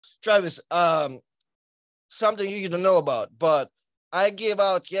Travis, something you don't know about, but I gave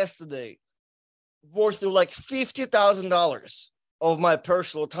out yesterday worth of like $50,000 of my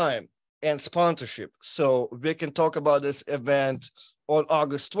personal time and sponsorship. So we can talk about this event on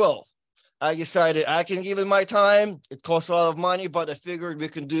August 12th. I decided I can give it my time. It costs a lot of money, but I figured we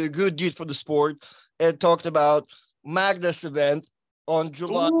can do a good deed for the sport, and talked about Magda's event on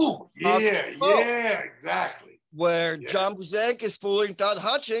July. Ooh, yeah, exactly. Where John Brzenk is pulling Todd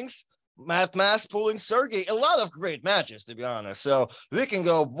Hutchings, Matt Mass pulling Sergey. A lot of great matches, to be honest. So we can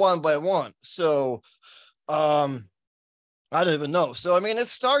go one by one. So I don't even know. So I mean, it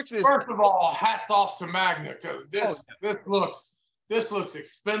starts with, first of all, hats off to Magda, because this looks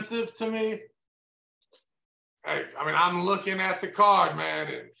expensive to me. I mean, I'm looking at the card, man,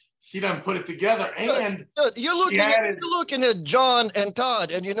 and she doesn't put it together. And you're looking at John and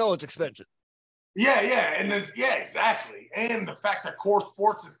Todd, and you know it's expensive. Yeah, and exactly. And the fact that Core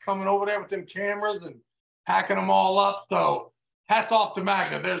Sports is coming over there with them cameras and packing them all up. So hats off to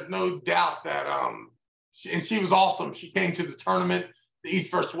Magda. There's no doubt that she was awesome. She came to the tournament, the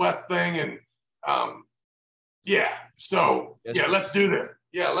East versus West thing, and let's do this.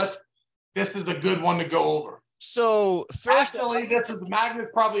 This is a good one to go over. So actually, this is Magda's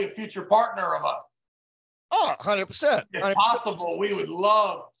probably a future partner of us. Oh, 100%. If possible, we would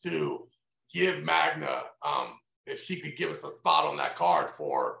love to give Magda, if she could give us a spot on that card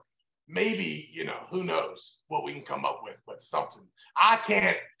for maybe, who knows what we can come up with, but something. I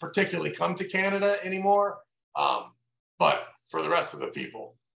can't particularly come to Canada anymore, but for the rest of the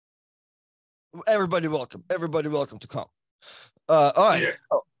people. Everybody welcome to come. All right. Yeah.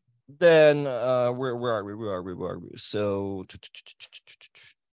 Oh, then where are we? So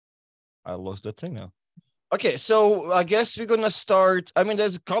I lost that thing now. Okay, so I guess we're gonna start. I mean,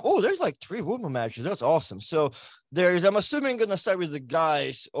 there's a couple. Oh, there's like 3 women matches. That's awesome. So I'm assuming, gonna start with the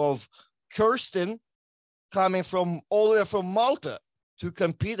guys of Kirsten coming from all the way from Malta to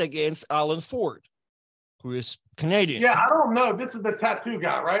compete against Alan Ford, who is Canadian. Yeah, I don't know. This is the tattoo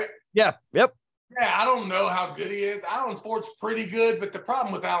guy, right? Yeah. Yep. Yeah, I don't know how good he is. Alan Ford's pretty good, but the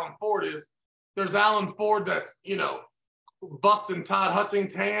problem with Alan Ford is there's Alan Ford that's, busting Todd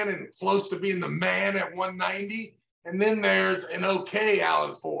Hutchings' hand and close to being the man at 190. And then there's an okay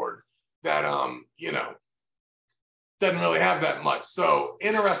Alan Ford that, doesn't really have that much. So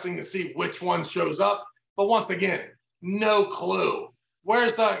interesting to see which one shows up. But once again, no clue.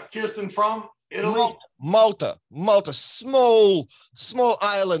 Where's Kirsten from? Italy? Malta, small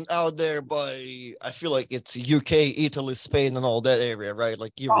island out there by, I feel like it's UK, Italy, Spain, and all that area, right?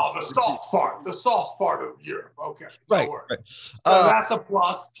 Like the soft part of Europe. Okay, right. So that's a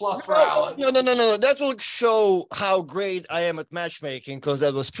plus for Alan. No. That will show how great I am at matchmaking, because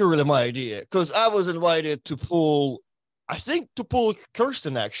that was purely my idea. Because I was invited to pull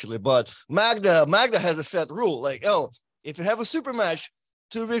Kirsten actually, but Magda has a set rule, like, if you have a super match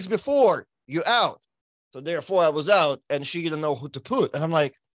 2 weeks before, you're out. So therefore I was out, and she didn't know who to put. And I'm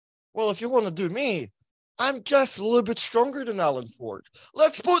like, well, if you want to do me, I'm just a little bit stronger than Alan Ford.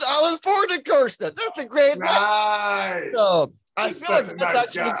 Let's put Alan Ford and Kirsten. That's a great match. So I feel like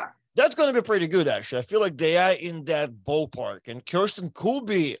that's going to be pretty good, actually. I feel like they are in that ballpark, and Kirsten could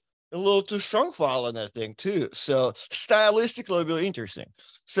be a little too strong for Alan, I think, too. So stylistically, it'll be interesting.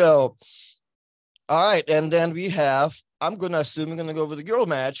 So, all right. And then we have, I'm going to assume we're going to go with the girl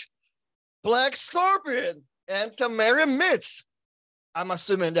match, Black Scorpion and Tamara Mitz. I'm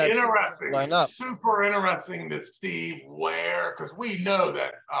assuming that's interesting. Lineup. Super interesting to see where, because we know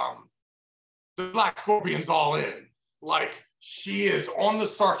that the Black Scorpion's all in. Like, she is on the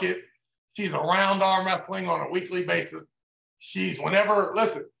circuit. She's around arm wrestling on a weekly basis.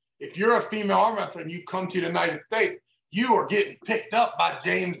 Listen, if you're a female arm wrestler and you come to the United States, you are getting picked up by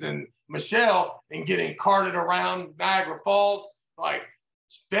James and Michelle and getting carted around Niagara Falls. Like,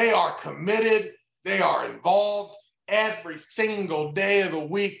 they are committed. They are involved. Every single day of the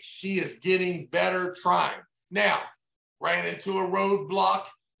week, she is getting better trying. Now, ran into a roadblock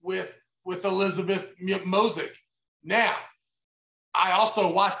with Elizabeth Mosick. Now, I also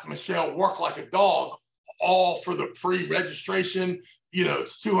watched Michelle work like a dog, all for the pre-registration.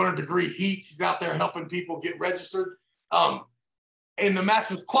 It's 200-degree heat. She's out there helping people get registered. And the match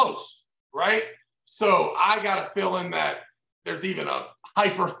was close, right? So I got a feeling that there's even a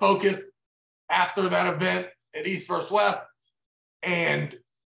hyper focus after that event at East vs. West, and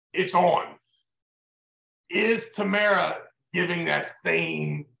it's on. Is Tamara giving that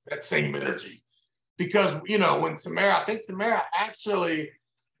same energy? Because, when I think Tamara actually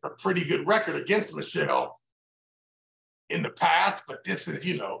a pretty good record against Michelle in the past, but this is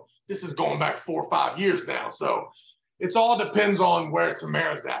going back 4 or 5 years now. So It's all depends on where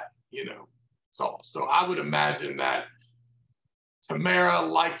Tamara's at, So I would imagine that Tamara,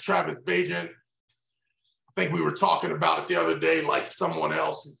 like Travis Bagent, I think we were talking about it the other day, like someone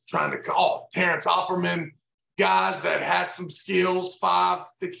else is trying to call Terrence Opperman, guys that had some skills 5,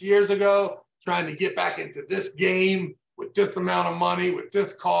 6 years ago, trying to get back into this game with this amount of money, with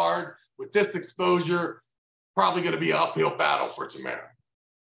this card, with this exposure, probably going to be an uphill battle for Tamara.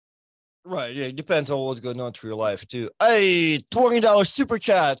 Right, yeah, it depends on what's going on through your life, too. Hey, $20 super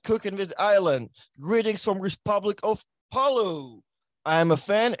chat, Cooking with Island. Greetings from Republic of Palau. I am a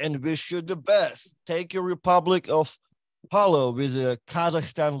fan and wish you the best. Take your Republic of Palau with a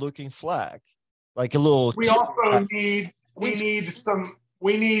Kazakhstan-looking flag. Like a little... We also need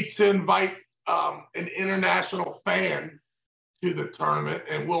to invite an international fan to the tournament,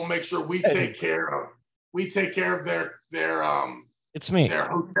 and we'll make sure we take care of their it's me. Their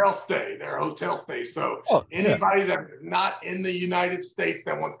hotel stay. So anybody that's not in the United States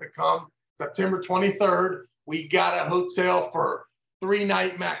that wants to come, September 23rd, we got a hotel for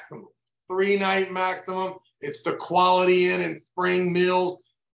 3-night maximum. 3-night maximum. It's the Quality Inn in Spring Mills.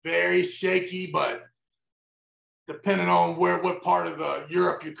 Very shaky, but depending on what part of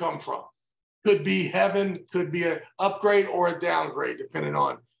Europe you come from. Could be heaven, could be an upgrade or a downgrade, depending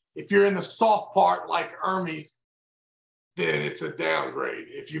on if you're in the soft part like Hermes, then it's a downgrade.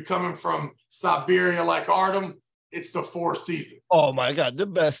 If you're coming from Siberia like Artem, it's the Four Seasons. Oh my God, the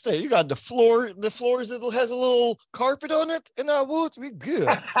best thing. You got the floors that has a little carpet on it, and I would be good.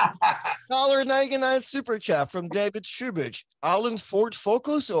 $99 super chat from David Shubich. Allen Ford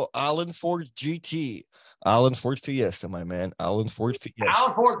Focus or Allen Ford GT? Allen Ford Fiesta, my man. Allen Ford Fiesta.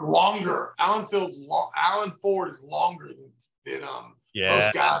 Allen Ford's longer. Allen Ford is longer than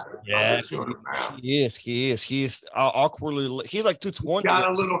most guys. Yeah, he is awkwardly. He's like 220.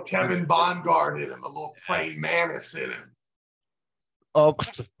 Got a little Kevin Bongard in him, a little plain Manis in him. Oh,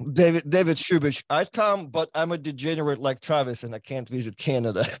 David Shubich. I'd come, but I'm a degenerate like Travis, and I can't visit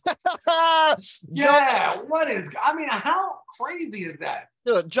Canada. Yeah, how crazy is that?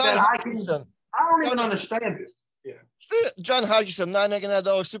 John Hutchings. I don't even understand it. Yeah. John Hutchison,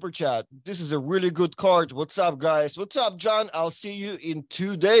 $99 super chat. This is a really good card. What's up, guys? What's up, John? I'll see you in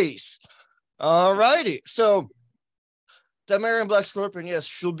 2 days. All righty. So, Tamara and Black Scorpion, yes,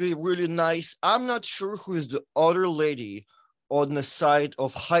 she'll be really nice. I'm not sure who is the other lady on the side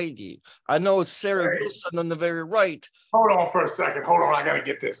of Heidi. I know it's Sarah Wilson on the very right. Hold on for a second. Hold on. I got to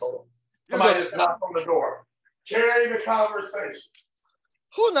get this. Hold on. Somebody just knocked on the door. Carry the conversation.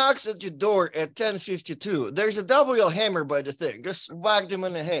 Who knocks at your door at 10:52? There's a WL hammer by the thing. Just whack them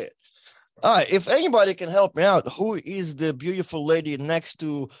in the head. All right, if anybody can help me out, who is the beautiful lady next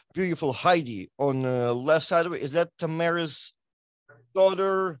to beautiful Heidi on the left side of it? Is that Tamara's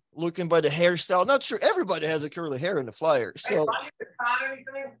daughter looking by the hairstyle? Not sure. Everybody has a curly hair in the flyer. So, hey, do I need to sign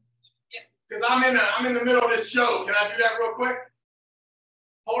anything? Yes. Because I'm in the middle of this show. Can I do that real quick?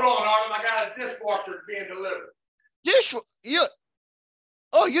 Hold on, Artem. I got a dishwasher being delivered.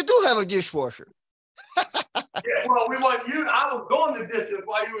 Oh, you do have a dishwasher. Yeah, well, we want you. I was going to dishes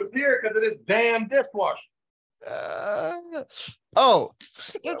while you was here because of this damn dishwasher.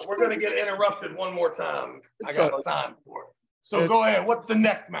 We're going to get interrupted one more time. I got a sign for it. So go ahead. What's the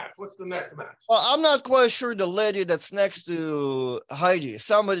next match? Well, I'm not quite sure the lady that's next to Heidi.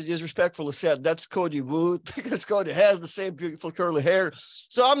 Somebody disrespectfully said that's Cody Wood because Cody has the same beautiful curly hair.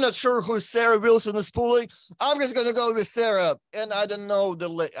 So I'm not sure who Sarah Wilson is pulling. I'm just going to go with Sarah. And I don't know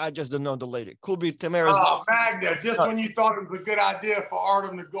I just don't know the lady. Could be Tamara's. Oh, Magda, just when you thought it was a good idea for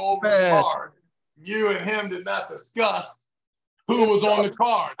Artem to go over the card, you and him did not discuss who was on the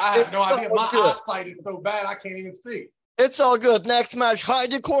card. I have no idea. My eyesight is so bad I can't even see. It's all good. Next match,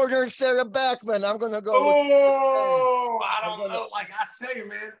 Heidi Corner and Sarah Backman. I'm going to go. I don't know. Like I tell you,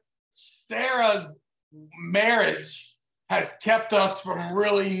 man, Sarah's marriage has kept us from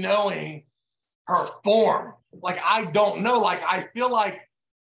really knowing her form. Like, I don't know. Like, I feel like,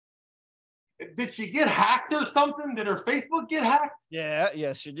 did she get hacked or something? Did her Facebook get hacked? Yeah,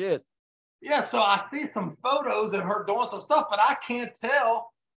 yes, she did. Yeah, so I see some photos of her doing some stuff, but I can't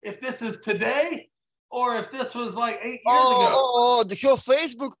tell if this is today or if this was like 8 years ago. Oh, your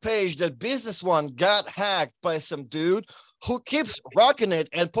Facebook page, that business one, got hacked by some dude who keeps rocking it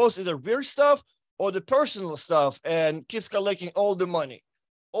and posting the weird stuff or the personal stuff and keeps collecting all the money.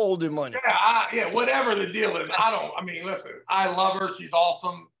 All the money. Yeah, whatever the deal is. Listen, I love her. She's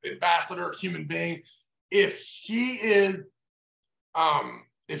awesome. Ambassador, human being. If she's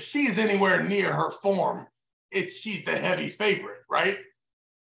anywhere near her form, she's the heavy favorite, right?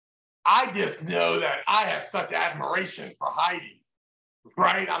 I just know that I have such admiration for Heidi,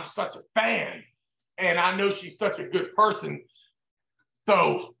 right? I'm such a fan. And I know she's such a good person.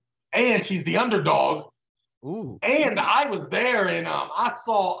 So, and she's the underdog. Ooh. And I was there, and I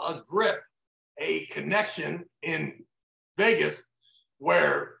saw a grip, a connection in Vegas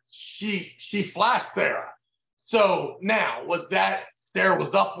where she flashed Sarah. So now, was that Sarah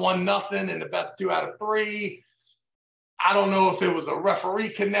was up 1-0 in the best 2 out of 3? I don't know if it was a referee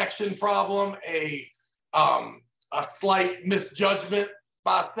connection problem, a slight misjudgment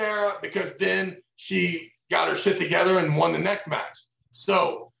by Sarah, because then she got her shit together and won the next match.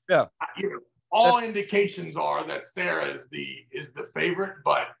 So yeah, all indications are that Sarah is the favorite.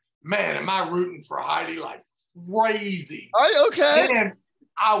 But man, am I rooting for Heidi like crazy? Are you okay? And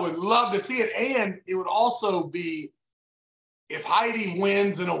I would love to see it. And it would also be, if Heidi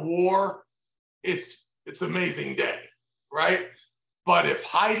wins in a war, it's amazing day, right? But if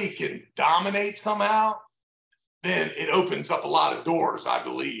Heidi can dominate somehow, then it opens up a lot of doors, I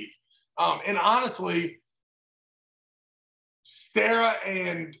believe. And honestly, Sarah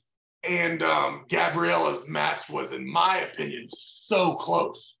and Gabriella's match was, in my opinion, so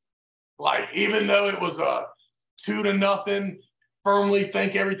close. Like, even though it was a 2-0, firmly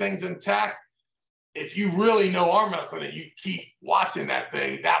think everything's intact, if you really know arm wrestling and you keep watching that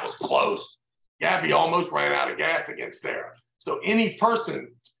thing, that was close. Gabby almost ran out of gas against Sarah. So any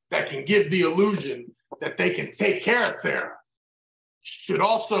person that can give the illusion that they can take care of Sarah should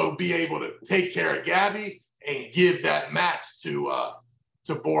also be able to take care of Gabby and give that match to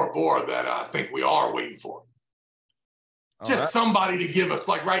Bora Bora that I think we are waiting for. Just somebody to give us,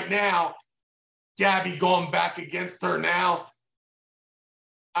 like right now, Gabby going back against her now,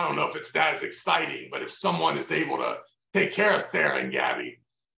 I don't know if it's that as exciting, but if someone is able to take care of Sarah and Gabby,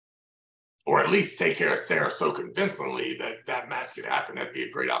 or at least take care of Sarah so convincingly that that match could happen, that'd be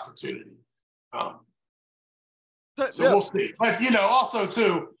a great opportunity. So we'll see. But, also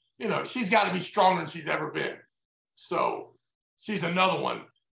too, she's got to be stronger than she's ever been. So she's another one.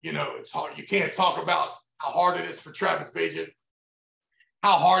 It's hard. You can't talk about how hard it is for Travis Bagent,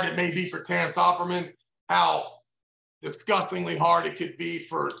 how hard it may be for Terrence Opperman, how disgustingly hard it could be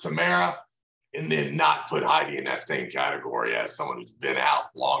for Tamara, and then not put Heidi in that same category as someone who's been out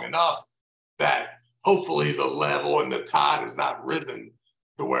long enough that hopefully the level and the tide has not risen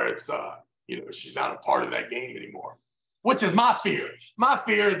to where it's, she's not a part of that game anymore, which is my fear. My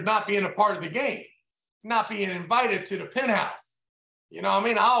fear is not being a part of the game, not being invited to the penthouse. You know what I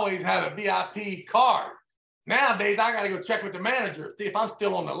mean? I always had a VIP card. Nowadays, I got to go check with the manager, see if I'm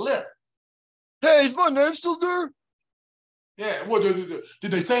still on the list. Hey, is my name still there? Yeah. Well,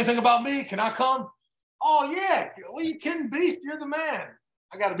 did they say anything about me? Can I come? Oh, yeah. Well, you kidding, Beast? You're the man.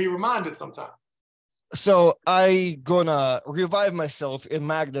 I got to be reminded sometime. So I gonna revive myself in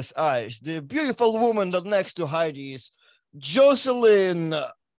Magda's eyes. The beautiful woman that next to Heidi is Jocelyn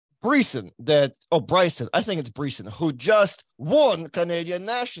Bryson, I think it's Bryson, who just won Canadian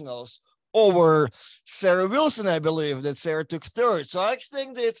Nationals over Sarah Wilson, I believe, that Sarah took third. So I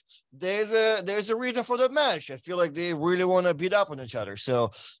think that there's a reason for the match. I feel like they really want to beat up on each other.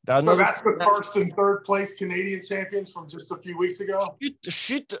 So that's the first and third place Canadian champions from just a few weeks ago.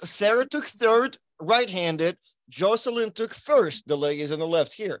 Sarah took third, right-handed. Jocelyn took first. The leg is on the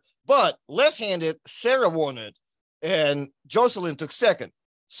left here. But left-handed, Sarah won it, and Jocelyn took second.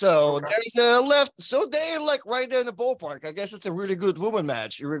 So there's a left. So they're like right there in the ballpark. I guess it's a really good woman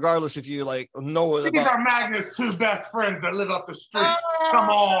match, regardless if you like know it. These are Magnus' two best friends that live up the street. Come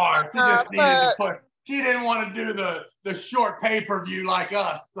on. She just needed to put. She didn't want to do the short pay-per-view like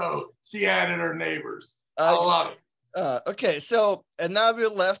us, so she added her neighbors. I love it. Okay, so and now we're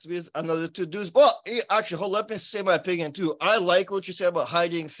left with another two dudes. Well, actually, let me say my opinion too. I like what you said about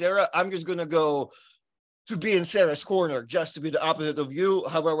Heidi and Sarah. I'm just gonna go to be in Sarah's corner, just to be the opposite of you.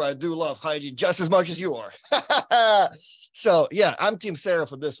 However, I do love Heidi just as much as you are. So yeah, I'm Team Sarah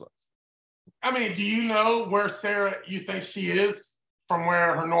for this one. I mean, do you know where Sarah you think she is from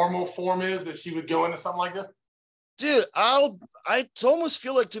where her normal form is that she would go into something like this? Dude, I almost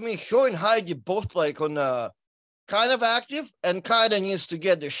feel like to me, her and Heidi both like on kind of active and kind of needs to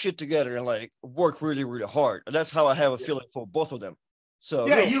get their shit together and like work really, really hard. And that's how I have a feeling for both of them. So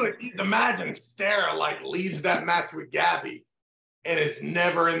yeah, you'd imagine Sarah like leaves that match with Gabby and is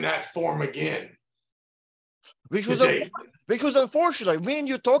never in that form again. Because unfortunately, me and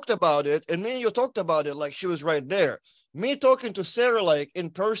you talked about it like she was right there. Me talking to Sarah like in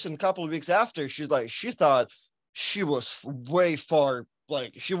person a couple of weeks after, she thought she was way far,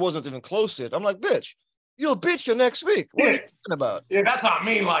 like she wasn't even close to it. I'm like, bitch, you'll beat you next week. What are you talking about? Yeah, that's what I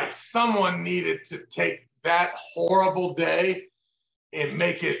mean. Like someone needed to take that horrible day and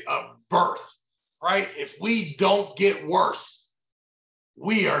make it a birth, right? If we don't get worse,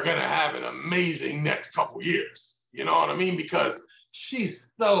 we are going to have an amazing next couple years. You know what I mean? Because she's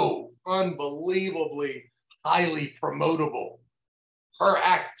so unbelievably highly promotable. Her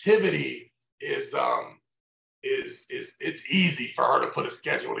activity is it's easy for her to put a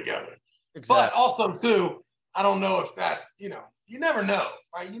schedule together. Exactly. But also too, I don't know if that's, you know, you never know,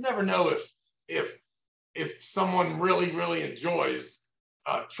 right? You never know if someone really enjoys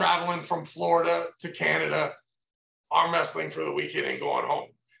traveling from Florida to Canada, arm wrestling for the weekend and going home.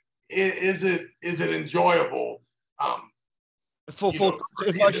 Is it enjoyable? For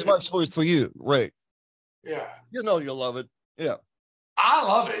as much for you, right? Yeah. You know you love it. Yeah. I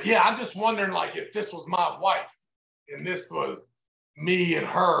love it. Yeah, I'm just wondering, like, if this was my wife and this was me and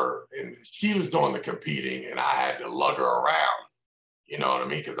her, and she was doing the competing, and I had to lug her around. You know what I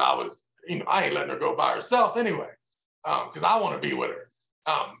mean? Because I was, you know, I ain't letting her go by herself anyway, because I want to be with her.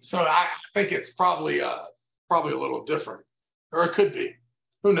 So I think it's probably a little different, or it could be.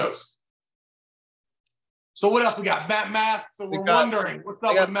 Who knows? So what else we got? Matt Mask. So we're wondering what's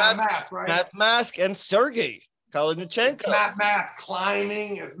up with Matt Mask, right? Matt Mask and Sergey Kalininchenko. Matt Mask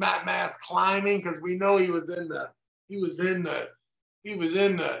climbing? Is Matt Mask climbing? Because we know he was in the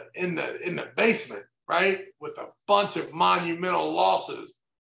basement, right? With a bunch of monumental losses.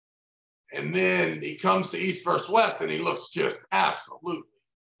 And then he comes to East versus West and he looks just absolutely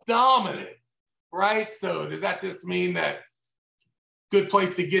dominant, right? So does that just mean that good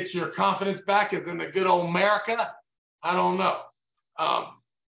place to get your confidence back is in the good old America? I don't know.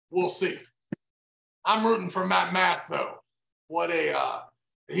 We'll see. I'm rooting for Matt Mask, though.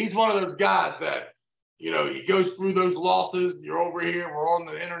 He's one of those guys that, you know, he goes through those losses. You're over here, we're on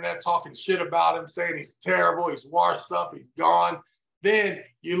the internet talking shit about him, saying he's terrible, he's washed up, he's gone. Then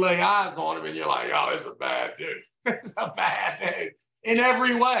you lay eyes on him and you're like, oh, this is a bad dude. It's a bad dude in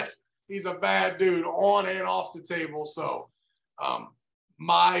every way. He's a bad dude on and off the table. So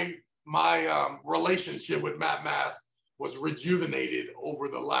my relationship with Matt Mask was rejuvenated over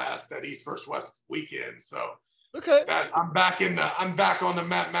that East versus West weekend. So okay, I'm back on the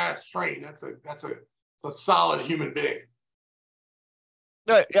Matt Mask train. That's a solid human being.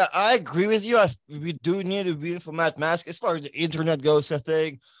 Yeah, I agree with you. We do need to be in for Matt Mask as far as the internet goes, I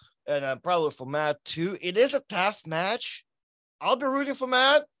think, and probably for Matt too. It is a tough match. I'll be rooting for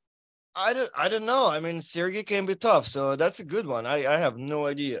Matt. I don't know. I mean, Sergey can be tough, so that's a good one. I have no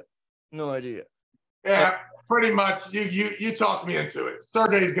idea. Yeah, pretty much. You talked me into it.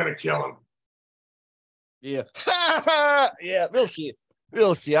 Sergey's gonna kill him. Yeah. Yeah, we'll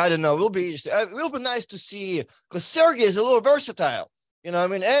see. I don't know. It'll be nice to see, because Sergey is a little versatile. You know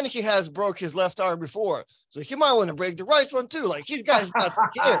what I mean? And he has broke his left arm before. So he might want to break the right one too. Like, his guy's not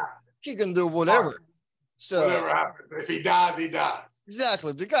scared. He can do whatever. So whatever happens. If he dies, he dies.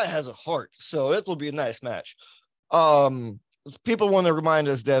 Exactly. The guy has a heart. So it will be a nice match. People want to remind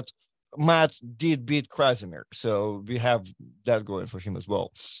us that Matt did beat Krasimir. So we have that going for him as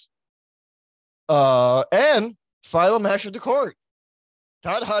well. And final match of the card.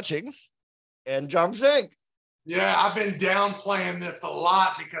 Todd Hutchings and John Vs. Yeah, I've been downplaying this a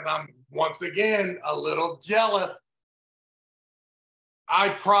lot because I'm, once again, a little jealous. I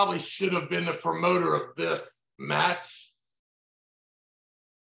probably should have been the promoter of this match.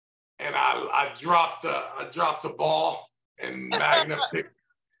 And I dropped the ball, and Magna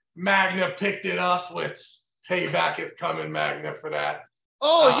picked it up, which payback is coming, Magna, for that.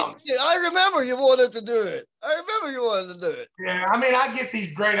 Oh, I remember you wanted to do it. Yeah, I mean, I get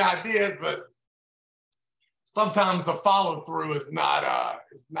these great ideas, but sometimes the follow through is not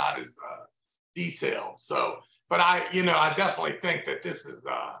as detailed. So, but I definitely think that this is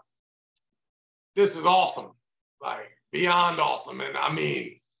awesome, like beyond awesome. And I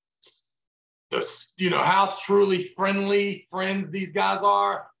mean, how truly friendly friends these guys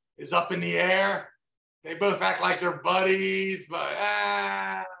are is up in the air. They both act like they're buddies, but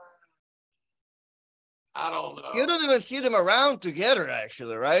I don't know. You don't even see them around together,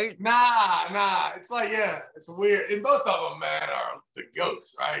 actually, right? Nah. It's like, yeah, it's weird. And both of them, man, are the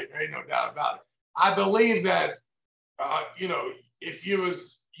goats, right? There ain't no doubt about it. I believe that, if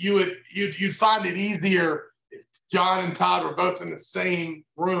you'd find it easier if John and Todd were both in the same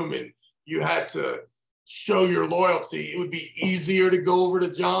room and you had to show your loyalty. It would be easier to go over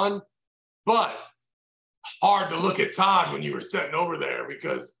to John, but hard to look at Todd when you were sitting over there,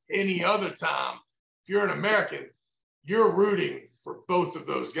 because any other time, if you're an American, you're rooting for both of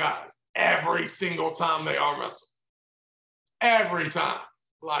those guys every single time they arm wrestle. Every time.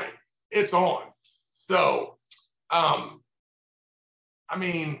 Like, it's on. So, I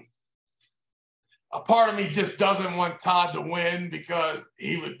mean, a part of me just doesn't want Todd to win because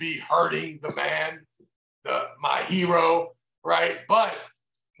he would be hurting the man, my hero, right? But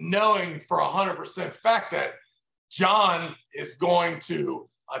knowing for 100% fact that John is going to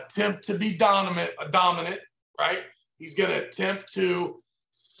attempt to be dominant, right? He's going to attempt to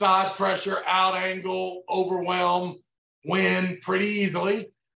side pressure, out angle, overwhelm, win pretty easily.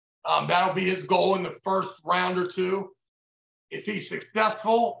 That'll be his goal in the first round or two. If he's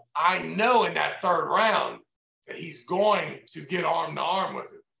successful, I know in that third round that he's going to get arm to arm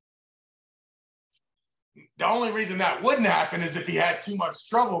with him. The only reason that wouldn't happen is if he had too much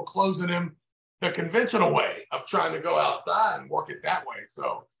trouble closing him the conventional way of trying to go outside and work it that way.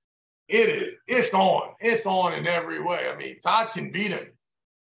 So it's on in every way. I mean, Todd can beat him.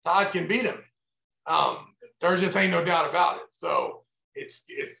 There just ain't no doubt about it. So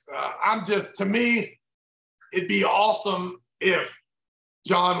to me, it'd be awesome if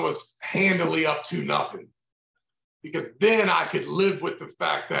John was handily up 2-0, because then I could live with the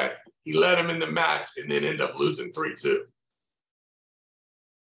fact that he led him in the match and then end up losing 3-2.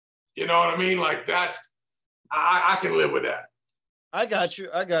 You know what I mean? Like I can live with that. I got you.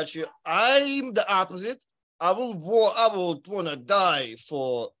 I'm the opposite. I will want to die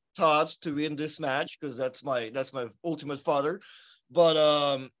for Todd to win this match because that's my ultimate father.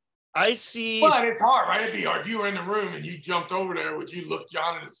 But I see. But it's hard, right? It'd be hard. If you were in the room and you jumped over there, would you look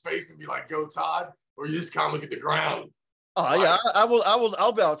John in his face and be like, "Go, Todd," or you just kind of look at the ground? Oh yeah, I will.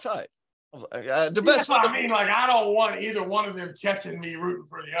 I'll be outside. The best. Yeah, I mean, like I don't want either one of them catching me rooting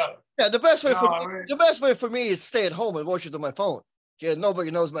for the other. Yeah, the best way for me is stay at home and watch it on my phone. Yeah, nobody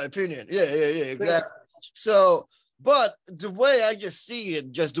knows my opinion. Yeah, exactly. Yeah. So, but the way I just see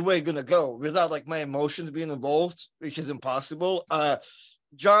it, just the way it's gonna go, without like my emotions being involved, which is impossible.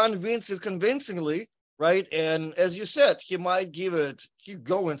 John wins it convincingly, right? And as you said, he might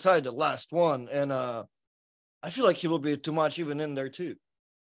go inside the last one, and I feel like he will be too much even in there too.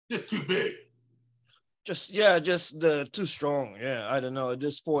 Just too big. Just too strong. Yeah, I don't know at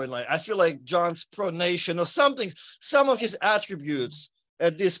this point. Like I feel like John's pronation or something, some of his attributes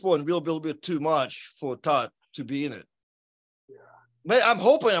at this point will be a bit too much for Todd to be in it. Yeah. I'm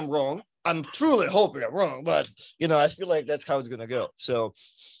hoping I'm wrong. I'm truly hoping I'm wrong, but I feel like that's how it's gonna go. So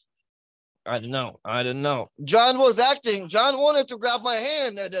I don't know. John wanted to grab my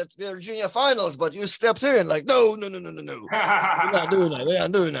hand at that Virginia finals, but you stepped in like, no. We're not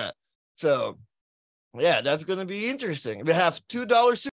doing that. So yeah, that's gonna be interesting. We have $2